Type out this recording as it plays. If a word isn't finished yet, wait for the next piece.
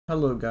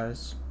Hello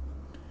guys,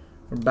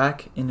 we're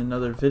back in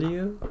another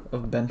video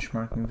of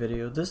benchmarking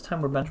video. This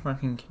time we're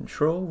benchmarking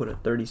Control with a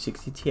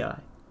 3060 Ti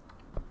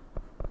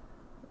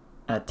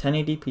at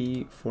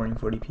 1080p,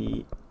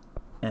 1440p,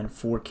 and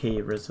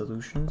 4K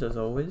resolutions as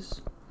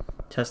always.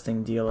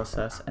 Testing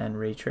DLSS and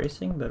ray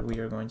tracing, but we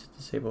are going to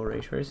disable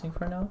ray tracing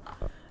for now.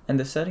 And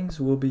the settings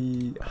will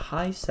be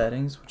high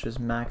settings, which is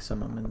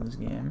maximum in this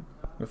game,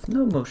 with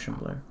no motion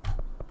blur.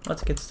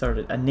 Let's get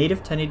started. A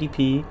native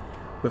 1080p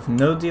with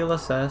no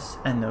DLSS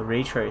and no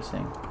ray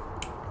tracing.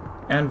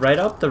 And right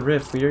up the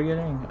rip, we are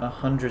getting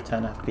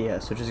 110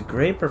 FPS, which is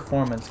great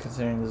performance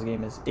considering this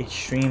game is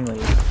extremely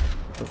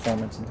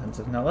performance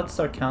intensive. Now let's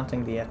start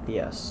counting the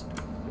FPS.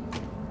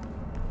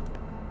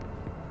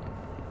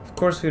 Of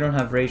course we don't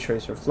have ray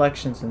trace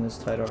reflections in this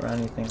title or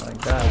anything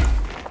like that,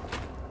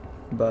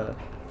 but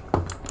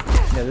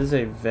yeah, this is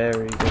a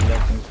very good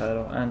looking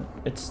title, and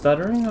it's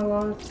stuttering a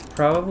lot,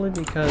 probably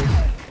because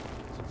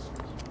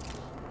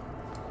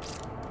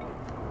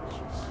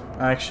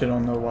I actually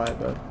don't know why,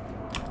 but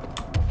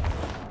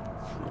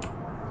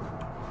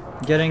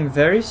getting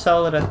very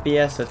solid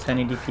FPS at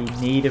 1080p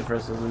native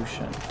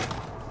resolution.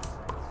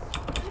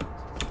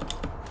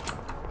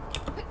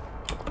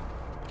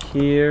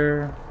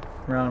 Here,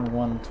 around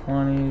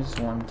 120s,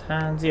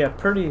 110s. Yeah,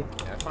 pretty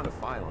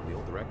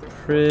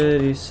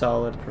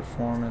solid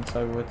performance,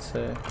 I would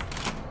say.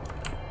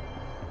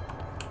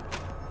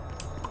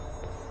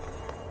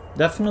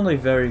 Definitely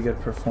very good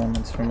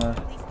performance from a.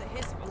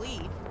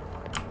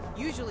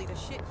 Usually the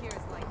shit here is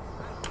like,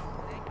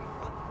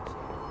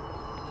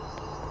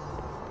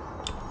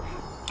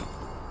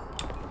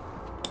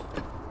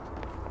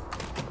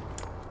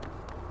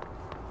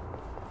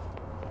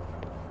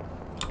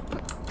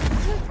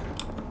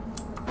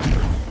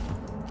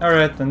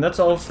 Alright then, that's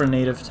all for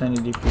native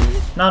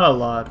 1080p. Not a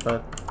lot,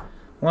 but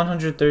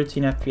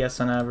 113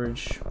 FPS on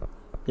average.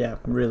 Yeah,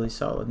 really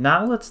solid.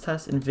 Now let's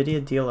test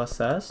NVIDIA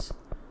DLSS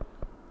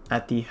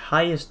at the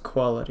highest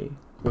quality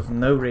with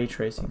no ray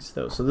tracing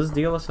still. So this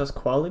DLSS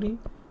quality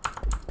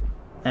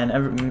and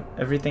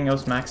everything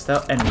else maxed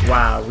out, and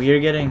wow, we are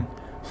getting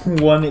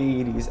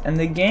 180s, and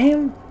the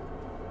game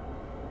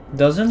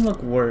doesn't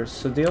look worse.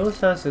 So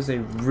DLSS is a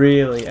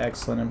really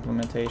excellent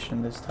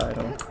implementation, this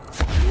title.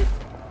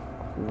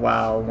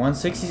 Wow,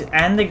 160s,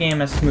 and the game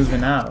has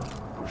smoothened out.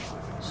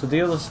 So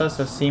DLSS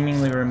has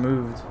seemingly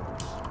removed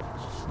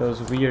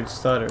those weird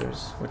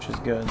stutters, which is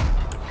good.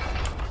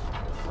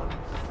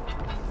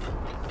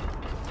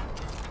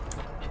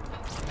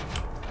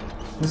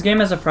 This game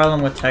has a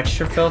problem with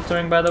texture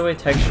filtering, by the way,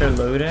 texture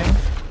loading.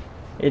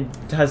 It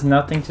has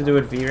nothing to do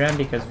with VRAM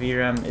because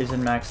VRAM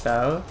isn't maxed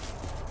out.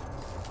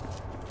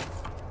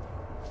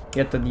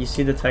 Yet you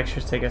see the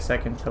textures take a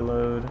second to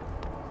load.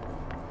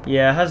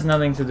 Yeah, it has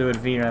nothing to do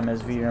with VRAM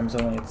as VRAM's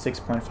only at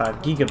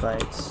 6.5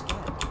 gigabytes.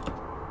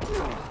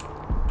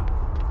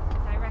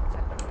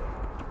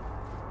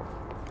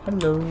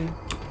 Hello.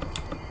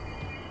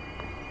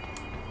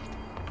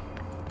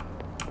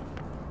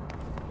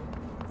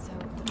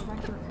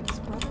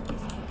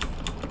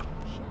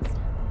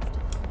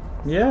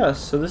 Yeah,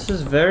 so this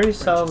is very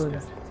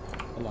solid.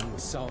 Along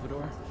with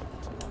Salvador.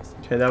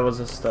 Okay, that was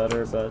a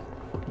stutter, but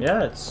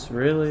yeah, it's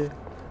really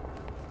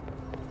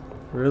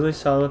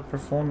solid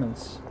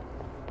performance.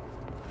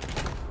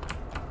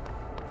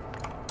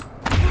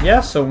 Yeah,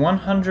 so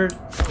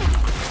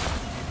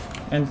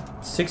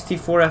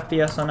 164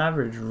 FPS on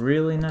average,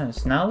 really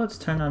nice. Now let's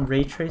turn on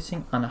ray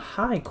tracing on a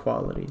high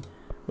quality,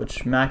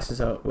 which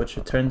maxes out, which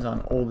it turns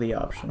on all the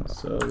options.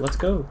 So let's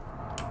go.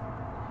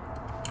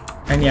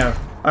 And yeah,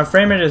 our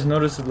frame rate is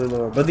noticeably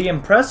lower, but the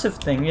impressive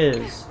thing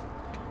is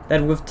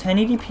that with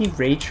 1080p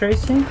ray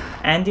tracing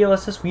and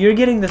DLSS, we are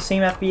getting the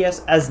same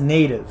FPS as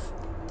native,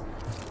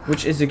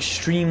 which is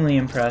extremely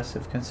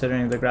impressive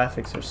considering the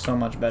graphics are so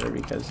much better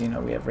because, you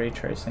know, we have ray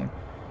tracing.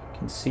 You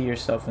can see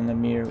yourself in the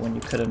mirror when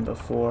you couldn't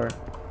before.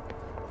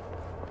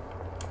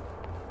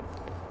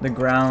 The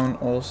ground,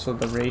 also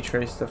the ray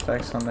traced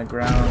effects on the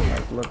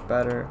ground look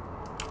better.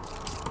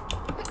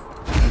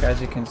 As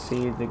you can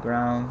see, the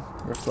ground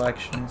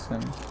reflections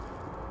and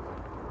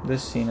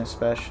this scene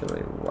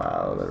especially,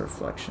 wow, the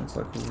reflections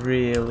look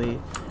really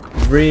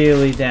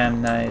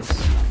damn nice.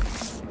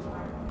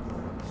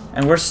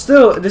 And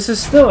this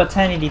is still a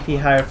 1080p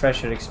high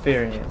refresh rate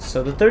experience,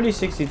 so the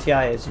 3060 Ti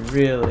is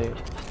really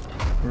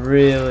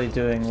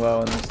doing well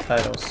in this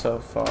title so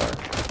far.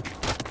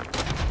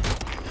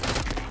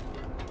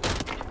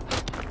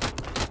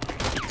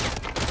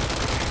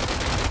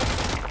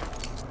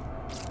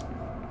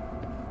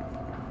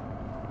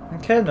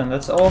 Okay then,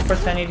 that's all for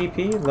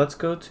 1080p. Let's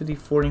go to the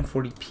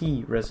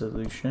 1440p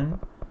resolution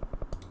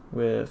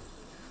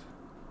with,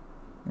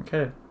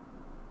 okay.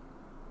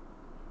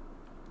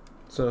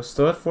 So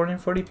still at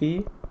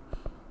 1440p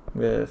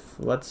with,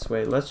 let's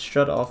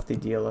shut off the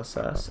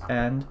DLSS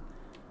and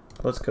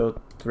let's go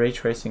ray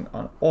tracing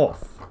on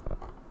off.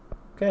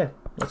 Okay,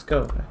 let's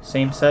go.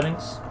 Same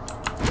settings.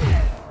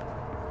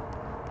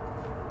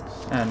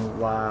 And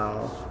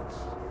wow.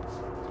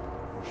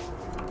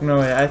 No,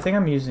 wait, I think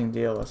I'm using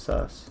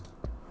DLSS.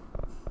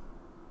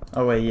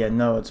 Oh wait, yeah,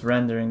 no, it's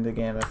rendering the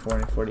game at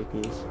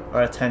 440p.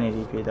 Or at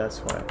 1080p, that's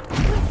why.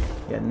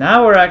 Yeah,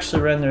 now we're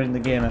actually rendering the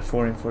game at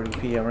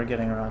 440p and we're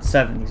getting around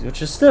 70s,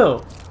 which is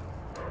still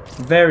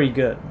very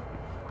good.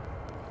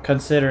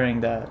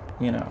 Considering that,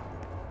 you know,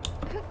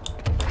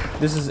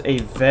 this is a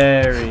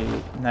very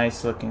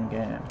nice looking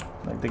game.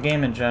 Like, the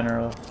game in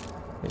general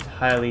is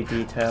highly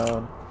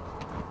detailed,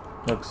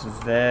 looks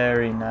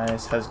very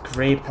nice, has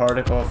great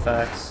particle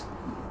effects,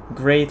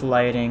 great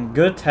lighting,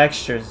 good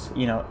textures,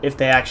 you know, if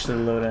they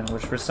actually load in,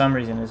 which for some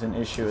reason is an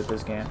issue with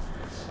this game.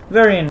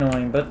 Very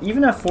annoying, but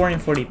even at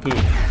 440p,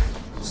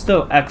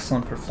 still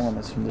excellent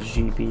performance from the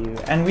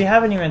GPU. And we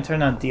haven't even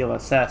turned on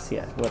DLSS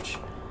yet, which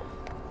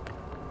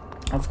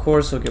of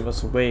course will give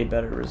us way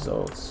better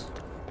results.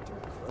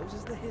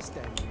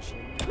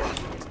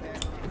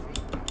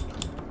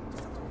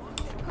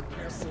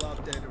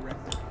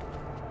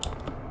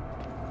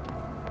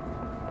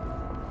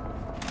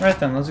 Right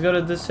then, let's go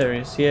to this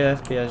area. See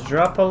if FPS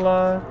drop a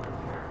lot.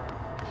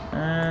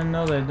 And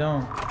no, they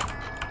don't.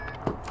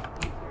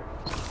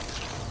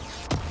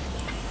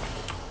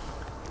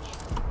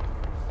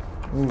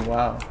 Ooh,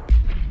 wow.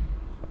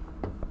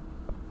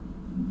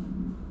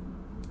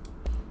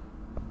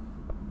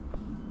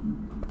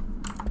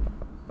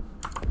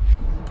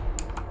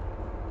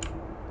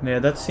 Yeah,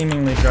 that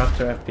seemingly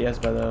dropped our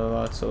FPS by that a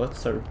lot, so let's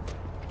start.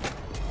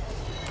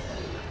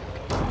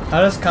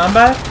 How does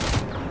combat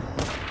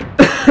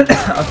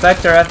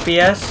affect our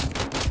FPS?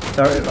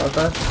 Sorry about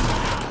that.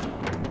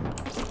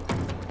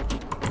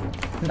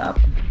 Nah.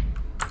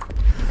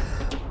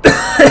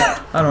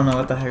 I don't know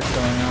what the heck's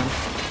going on.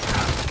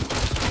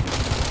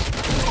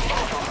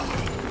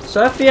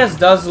 So FPS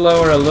does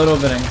lower a little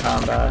bit in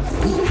combat.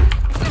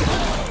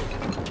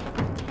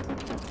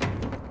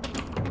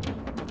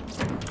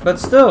 But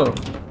still.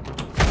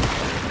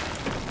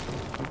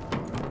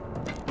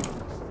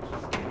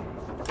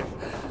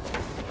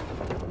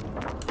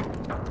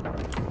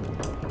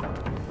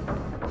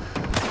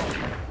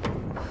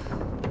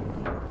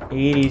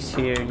 '80s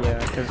here, yeah,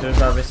 because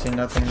there's obviously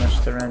nothing much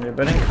to render.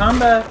 But in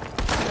combat,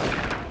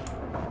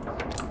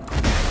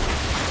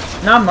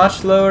 not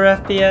much lower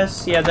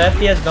FPS. Yeah, the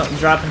FPS don't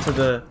drop into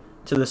the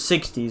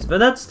 60s, but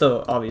that's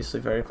still obviously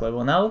very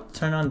playable. Now let's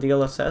turn on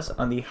DLSS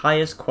on the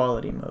highest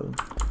quality mode,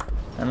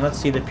 and let's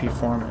see the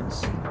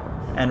performance.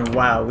 And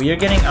wow, we are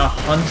getting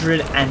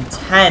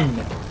 110,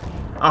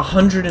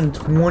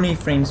 120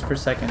 frames per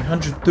second,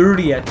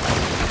 130 at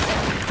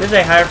times. This is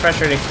a high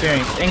refresh rate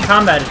experience. In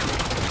combat,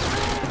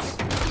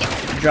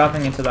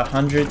 dropping into the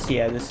hundreds.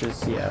 Yeah, this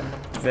is, yeah,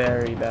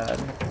 very bad.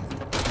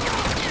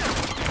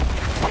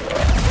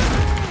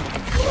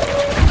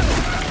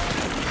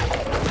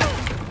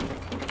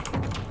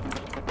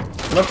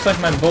 Looks like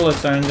my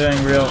bullets aren't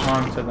doing real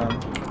harm to them.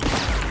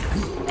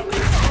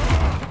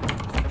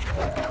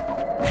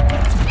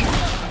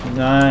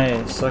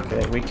 Nice.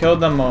 Okay, we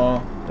killed them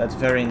all. That's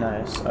very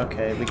nice.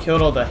 Okay, we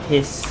killed all the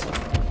hiss.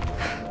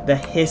 The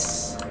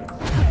hiss.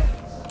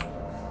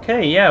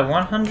 Okay, yeah,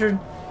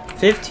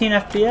 115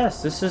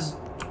 FPS. This is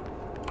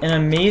an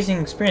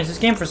amazing experience. This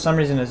game for some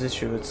reason has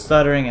issue with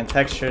stuttering and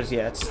textures.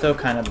 Yeah, it's still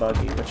kind of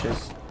buggy, which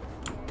is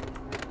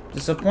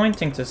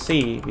disappointing to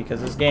see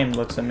because this game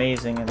looks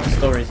amazing and the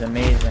story's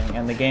amazing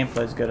and the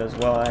gameplay is good as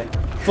well. I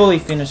fully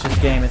finished this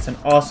game. It's an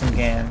awesome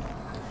game.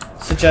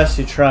 Suggest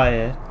you try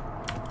it.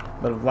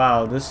 But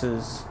wow, this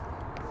is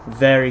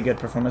very good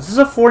performance. This is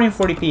a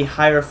 1440p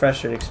high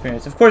refresh rate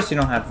experience. Of course you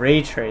don't have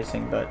ray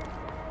tracing, but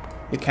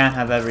you can't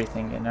have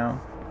everything, you know?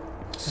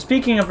 So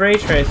speaking of ray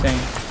tracing,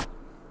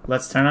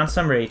 let's turn on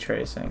some ray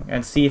tracing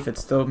and see if it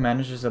still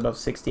manages above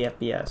 60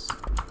 FPS.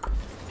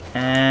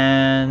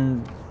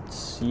 And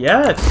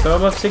yeah, it's still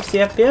above 60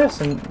 FPS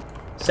and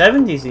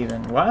 70s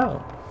even.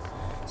 Wow.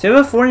 So you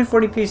have a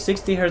 1440p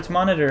 60Hz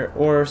monitor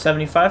or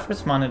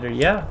 75Hz monitor,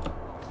 yeah.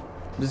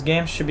 This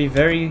game should be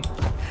very,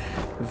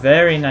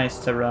 very nice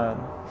to run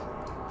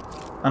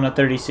on a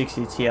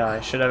 3060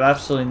 Ti. Should have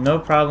absolutely no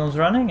problems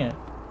running it.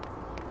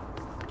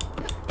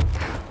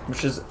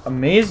 Which is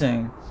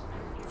amazing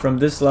from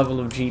this level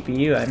of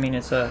GPU. I mean,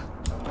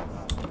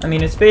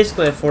 it's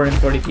basically a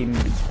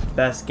 1440p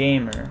best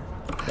gamer,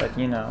 but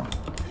you know,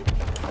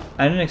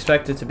 I didn't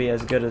expect it to be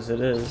as good as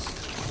it is.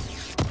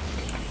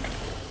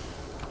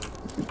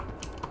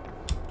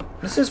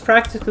 This is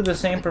practically the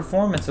same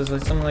performance as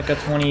like something like a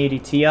 2080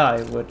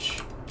 Ti,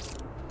 which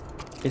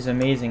is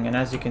amazing. And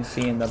as you can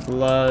see in the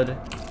blood,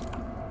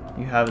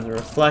 you have the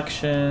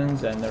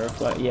reflections and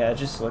the yeah, it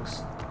just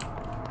looks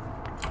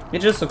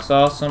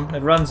awesome.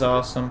 It runs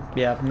awesome.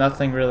 Yeah,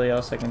 nothing really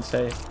else I can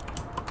say.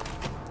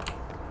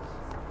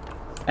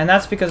 And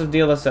that's because of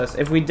DLSS.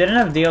 If we didn't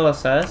have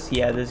DLSS,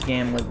 yeah, this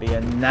game would be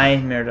a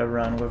nightmare to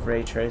run with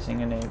ray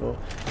tracing enabled.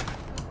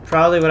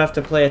 Probably would have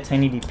to play at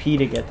 1080p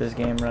to get this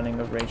game running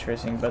with ray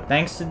tracing, but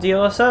thanks to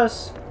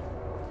DLSS,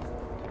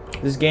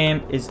 this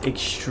game is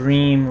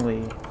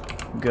extremely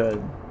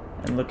good.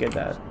 And look at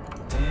that.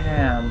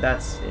 Damn,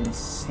 that's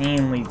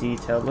insanely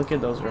detailed. Look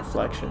at those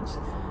reflections.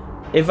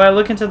 If I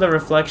look into the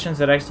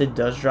reflections, it actually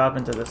does drop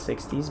into the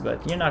 60s,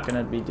 but you're not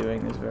going to be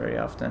doing this very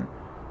often.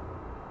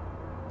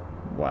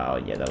 Wow,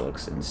 yeah, that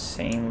looks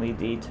insanely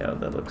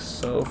detailed. That looks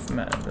so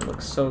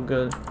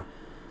good.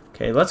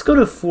 Okay, let's go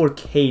to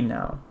 4K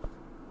now.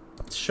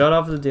 Let's shut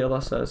off the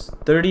DLSS.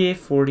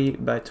 3840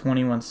 by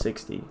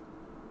 2160.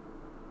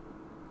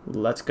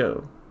 Let's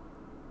go.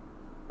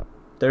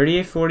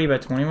 3840 by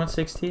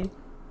 2160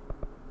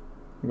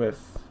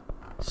 with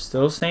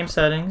still same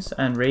settings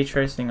and ray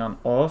tracing on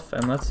off,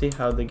 and let's see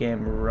how the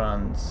game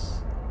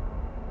runs.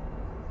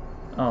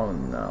 Oh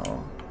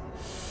no.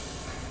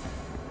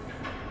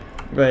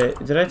 Wait,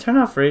 did I turn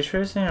off ray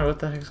tracing or what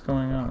the heck's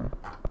going on?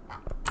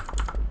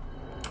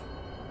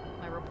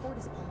 My report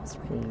is almost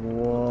ready.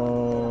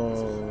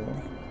 Whoa.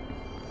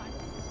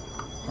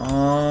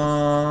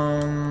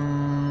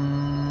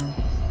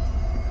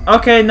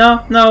 Okay,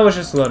 no, it was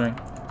just loading.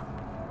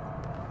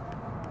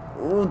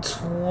 Ooh,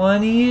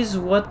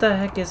 20s? What the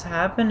heck is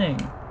happening?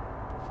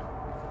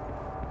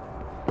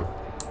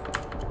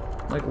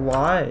 Like,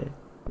 why?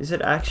 Is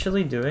it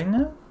actually doing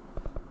that?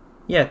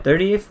 Yeah,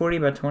 3840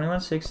 by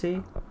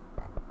 2160.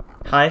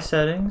 High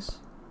settings.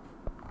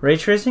 Ray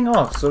tracing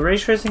off. So ray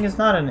tracing is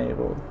not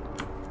enabled.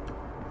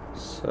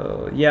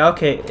 So, yeah,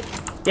 okay.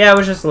 Yeah, it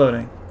was just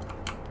loading.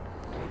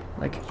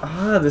 Like,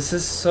 this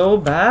is so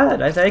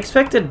bad. I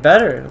expected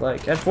better.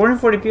 Like, at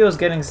 440p I was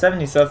getting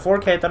 70, so at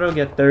 4K I thought I would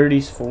get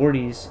 30s,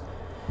 40s.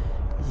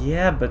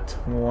 Yeah, but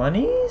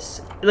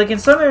 20s? Like, in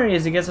some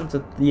areas it gets up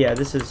to... Yeah,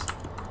 this is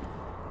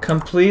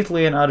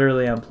completely and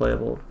utterly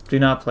unplayable. Do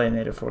not play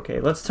native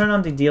 4K. Let's turn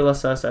on the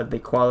DLSS at the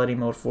quality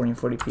mode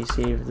 1440p,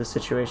 see if the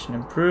situation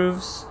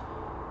improves.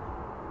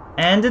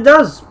 And it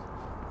does.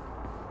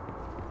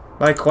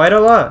 By quite a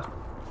lot.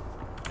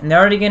 And they're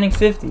already getting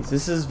 50s.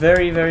 This is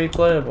very, very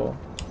playable.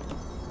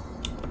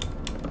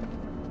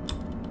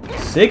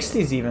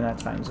 60s even at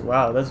times.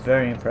 Wow, that's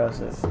very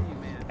impressive.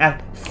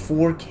 At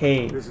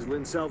 4K This is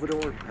Lynn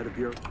Salvador, head of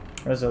Bureau.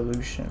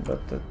 resolution,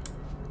 but the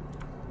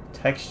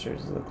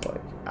textures look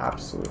like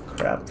absolute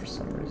crap for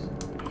some reason.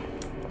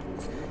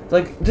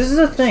 Like, this is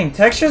the thing.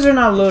 Textures are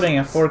not loading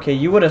at 4K.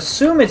 You would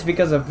assume it's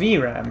because of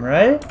VRAM,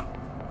 right?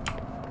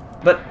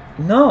 But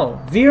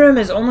no, VRAM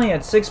is only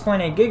at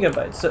 6.8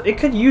 gigabytes, so it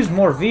could use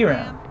more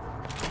VRAM.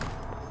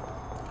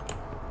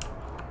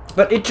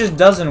 But it just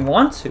doesn't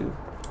want to.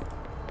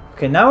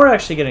 Okay, now we're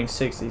actually getting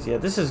 60s. Yeah,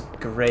 this is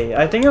great.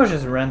 I think I was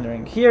just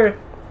rendering. Here,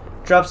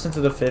 drops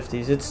into the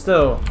 50s. It's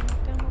still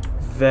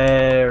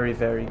very,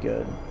 very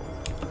good.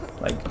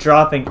 Like,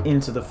 dropping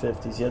into the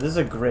 50s. Yeah, this is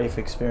a great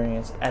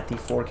experience at the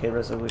 4K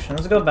resolution.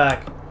 Let's go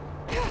back.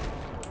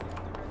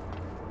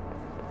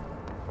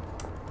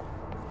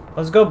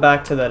 Let's go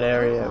back to that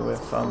area with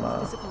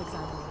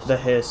the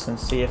hiss and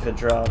see if it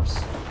drops.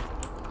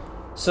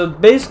 So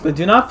basically,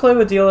 do not play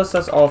with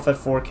DLSS off at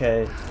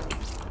 4K.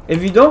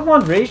 If you don't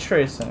want ray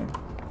tracing,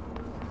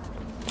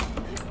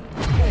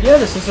 yeah,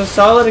 this is a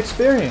solid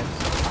experience.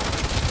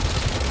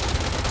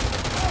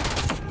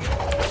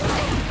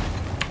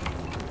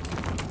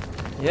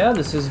 Yeah,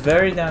 this is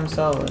very damn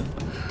solid.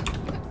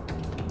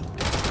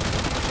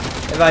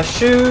 If I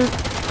shoot,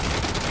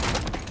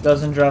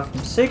 doesn't drop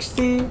from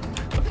 60.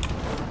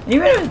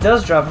 Even if it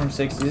does drop from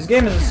 60, this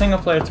game is a single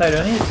player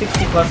title. I need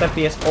 60 plus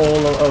FPS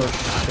all over.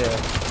 Oh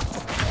shit.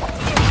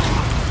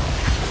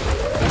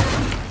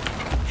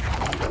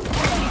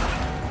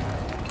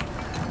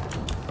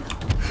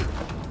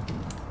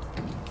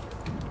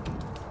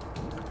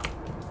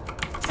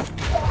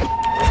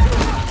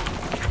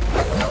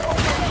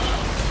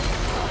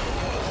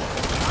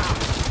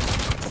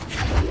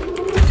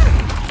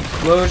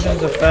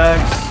 Explosions,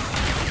 effects.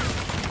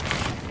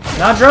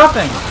 Not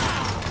dropping.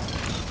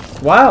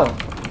 Wow.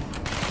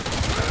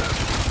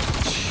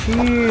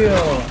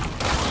 Chill.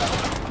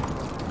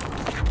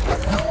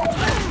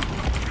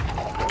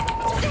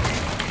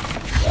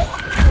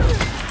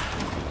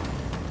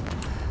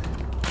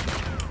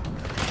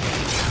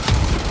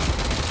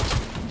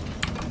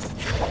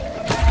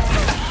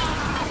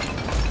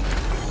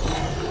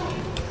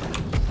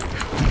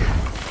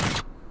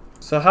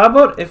 So how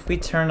about if we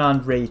turn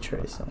on ray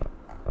tracing?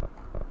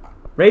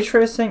 Ray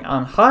tracing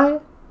on high.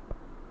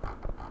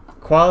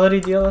 Quality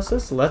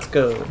DLSS, let's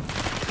go.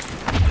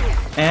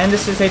 And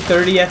this is a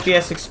 30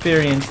 FPS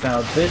experience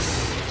now.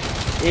 This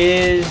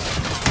is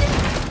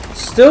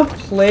still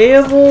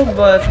playable,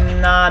 but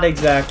not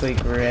exactly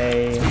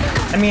great.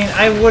 I mean,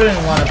 I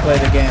wouldn't want to play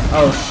the game.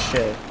 Oh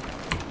shit.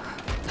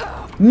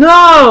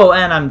 No!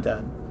 And I'm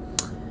done.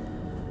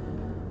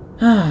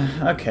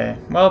 Okay,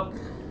 well,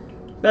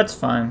 that's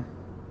fine.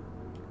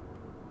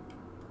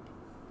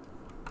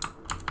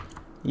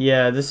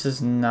 Yeah, this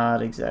is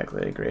not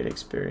exactly a great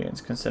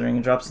experience, considering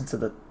it drops into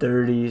the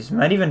 30s.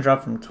 Might even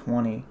drop from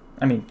 20.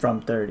 I mean,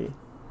 from 30.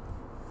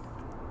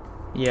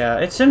 Yeah,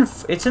 it's in the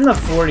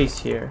 40s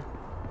here.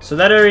 So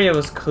that area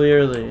was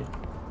clearly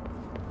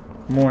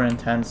more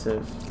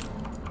intensive.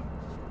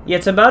 Yeah,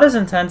 it's about as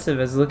intensive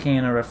as looking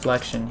in a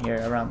reflection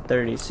here, around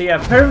 30. So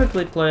yeah,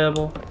 perfectly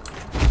playable.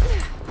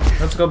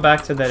 Let's go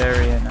back to that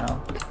area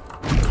now.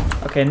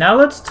 Okay, now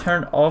let's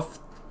turn off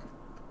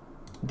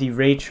the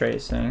ray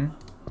tracing.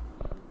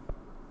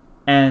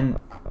 And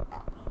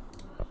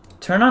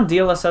turn on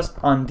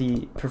DLSS on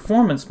the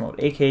performance mode,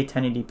 aka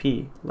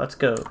 1080p. Let's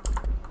go.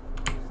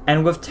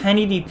 And with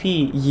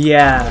 1080p,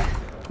 yeah.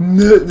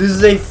 No, this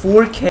is a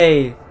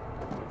 4K.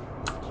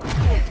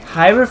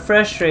 High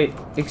refresh rate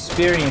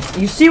experience.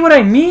 You see what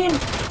I mean?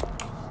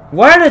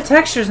 Why are the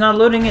textures not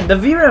loading in? The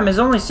VRAM is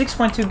only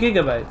 6.2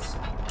 gigabytes.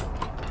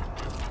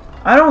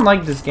 I don't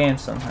like this game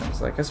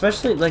sometimes. Like,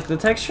 especially, like, the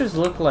textures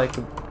look like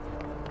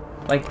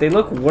they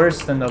look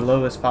worse than the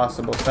lowest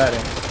possible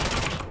settings.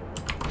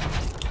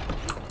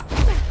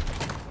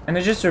 And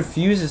it just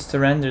refuses to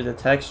render the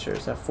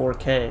textures at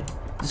 4K.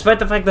 Despite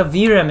the fact the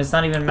VRAM is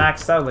not even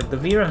maxed out. Like, the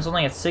VRAM is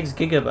only at 6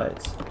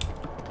 gigabytes.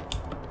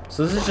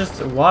 So this is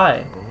just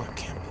why.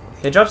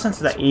 It drops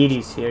into the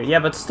 80s here. Yeah,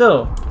 but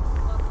still.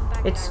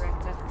 It's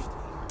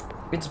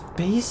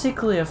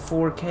basically a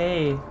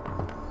 4K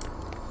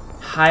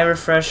high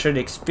refresh rate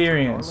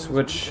experience,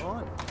 which,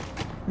 I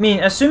mean,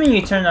 assuming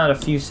you turn down a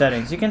few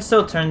settings, you can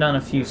still turn down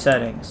a few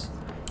settings.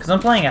 Because I'm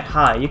playing at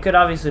high. You could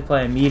obviously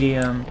play a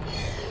medium,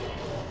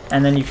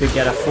 and then you could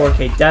get a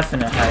 4K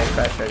definite high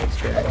refresh rate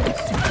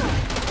experience.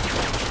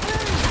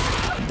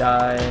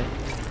 Die.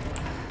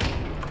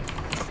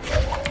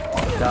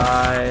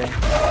 Die.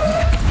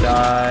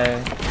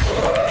 Die.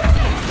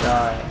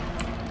 Die.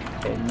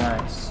 Okay,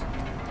 nice.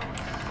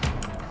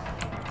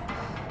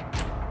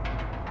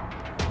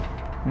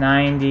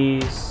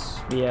 90s,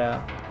 yeah.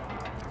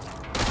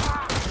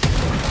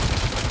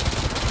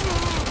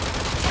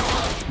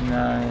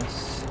 Nice.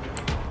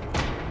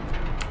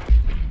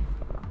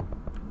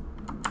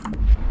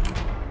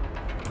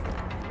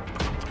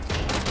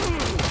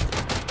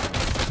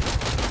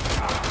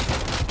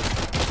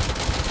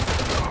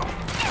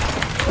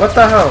 What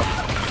the hell?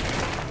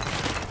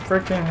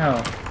 Freaking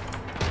hell.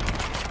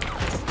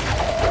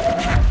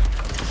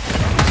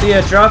 So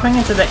yeah, dropping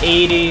into the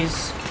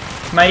 80s.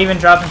 Might even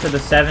drop into the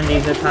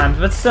 70s at times,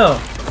 but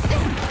still,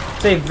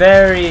 it's a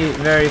very,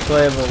 very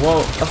playable.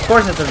 Well, of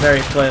course it's a very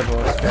playable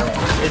experience.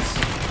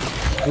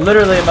 It's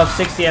literally above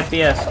 60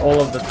 FPS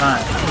all of the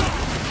time.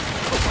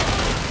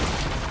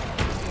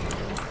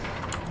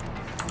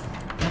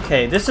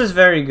 Okay, this is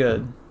very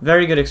good.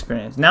 Very good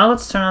experience. Now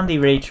let's turn on the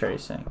ray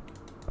tracing.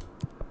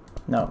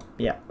 No,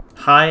 yeah.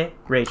 High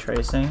ray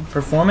tracing.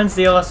 Performance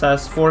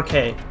DLSS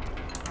 4K.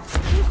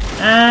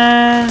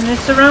 And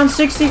it's around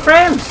 60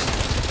 frames.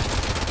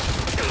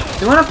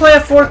 If you want to play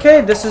at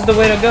 4K, this is the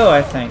way to go,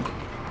 I think.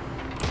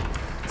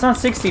 It's not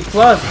 60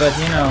 plus, but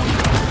you know,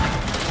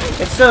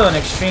 it's still an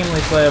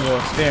extremely playable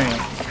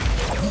experience.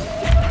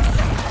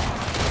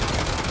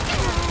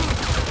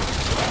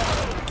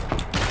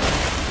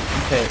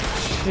 Okay,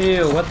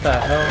 chill, what the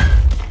hell?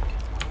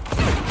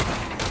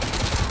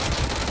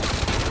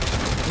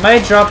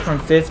 Might drop from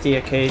 50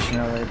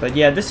 occasionally, but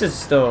yeah, this is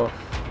still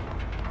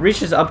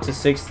reaches up to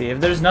 60. If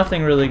there's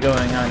nothing really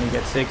going on, you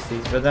get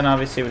 60s. But then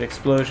obviously with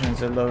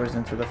explosions, it lowers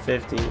into the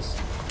 50s.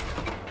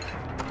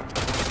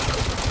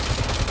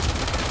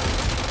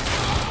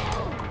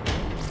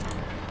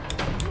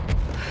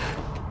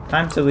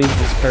 Time to leave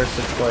this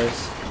cursed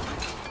place.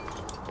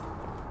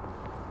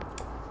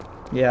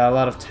 Yeah, a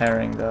lot of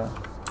tearing though.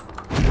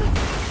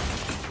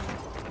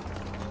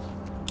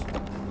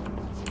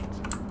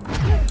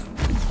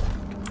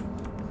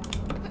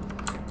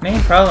 Main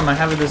problem I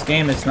have with this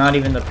game is not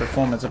even the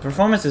performance. The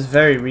performance is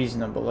very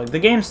reasonable. Like, the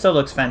game still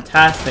looks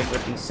fantastic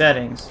with these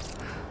settings.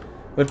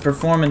 With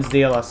performance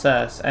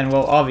DLSS. And,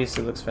 well,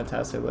 obviously looks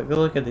fantastic. Like,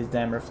 look at these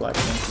damn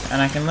reflections. And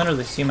I can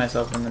literally see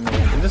myself in the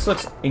mirror. This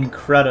looks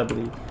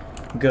incredibly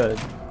good.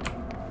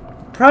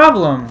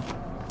 Problem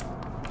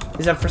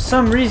is that for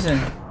some reason...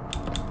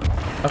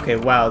 Okay,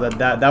 wow,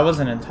 that was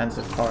an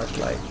intensive part.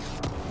 Like,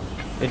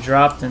 it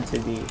dropped into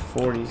the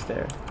 40s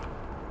there.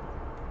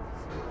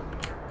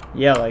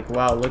 Yeah, like,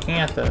 wow, looking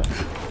at the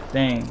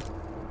thing.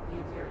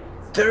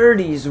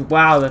 30s,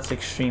 wow, that's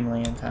extremely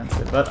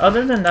intensive. But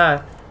other than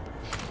that,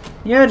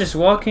 yeah, just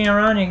walking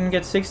around, you can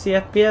get 60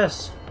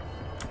 FPS.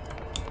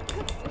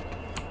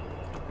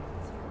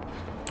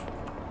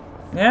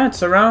 Yeah,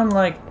 it's around,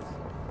 like,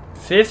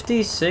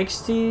 50,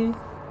 60. It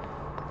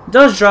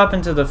does drop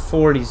into the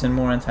 40s in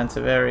more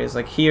intensive areas.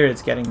 Like, here,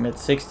 it's getting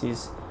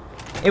mid-60s.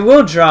 It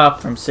will drop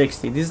from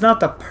 60. This is not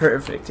the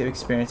perfect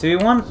experience. If you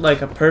want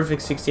like a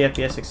perfect 60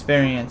 FPS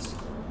experience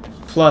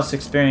plus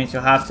experience,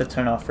 you'll have to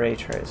turn off ray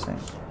tracing.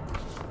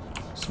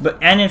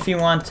 And if you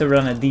want to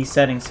run a D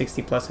setting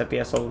 60 plus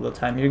FPS all the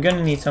time, you're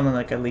gonna need something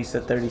like at least a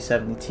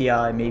 3070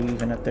 Ti, maybe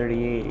even a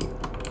 3080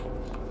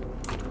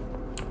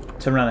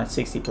 to run at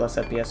 60 plus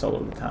FPS all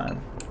of the time.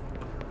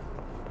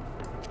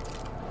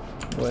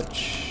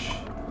 Which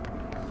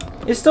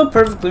it's still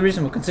perfectly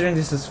reasonable considering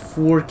this is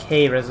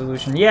 4K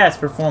resolution. Yeah, it's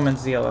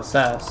performance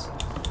DLSS.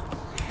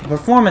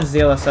 Performance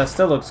DLSS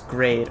still looks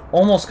great.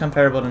 Almost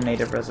comparable to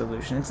native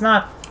resolution. It's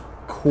not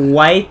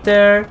quite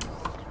there,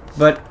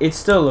 but it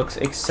still looks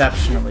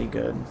exceptionally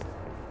good.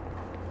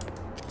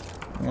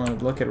 I want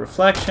to look at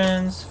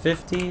reflections,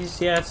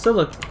 50s. Yeah, it's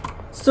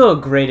still a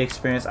great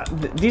experience.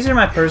 These are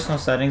my personal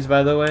settings,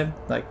 by the way.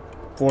 Like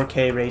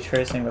 4K ray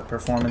tracing with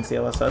performance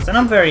DLSS. And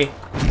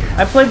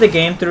I played the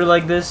game through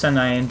like this and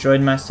I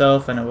enjoyed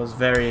myself, and it was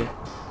very,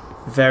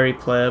 very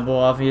playable,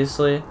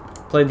 obviously.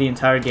 Played the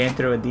entire game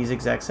through with these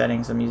exact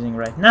settings I'm using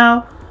right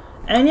now.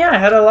 And yeah, I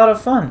had a lot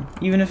of fun.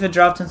 Even if it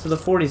dropped into the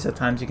 40s at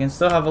times, you can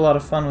still have a lot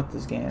of fun with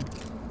this game.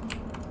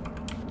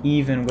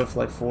 Even with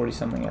like 40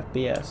 something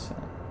FPS.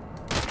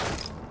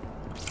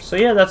 So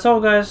yeah, that's all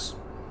guys.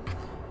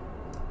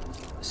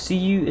 See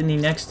you in the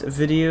next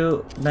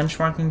video,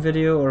 benchmarking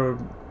video, or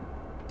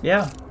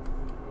yeah.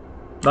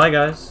 Bye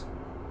guys.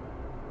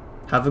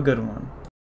 Have a good one.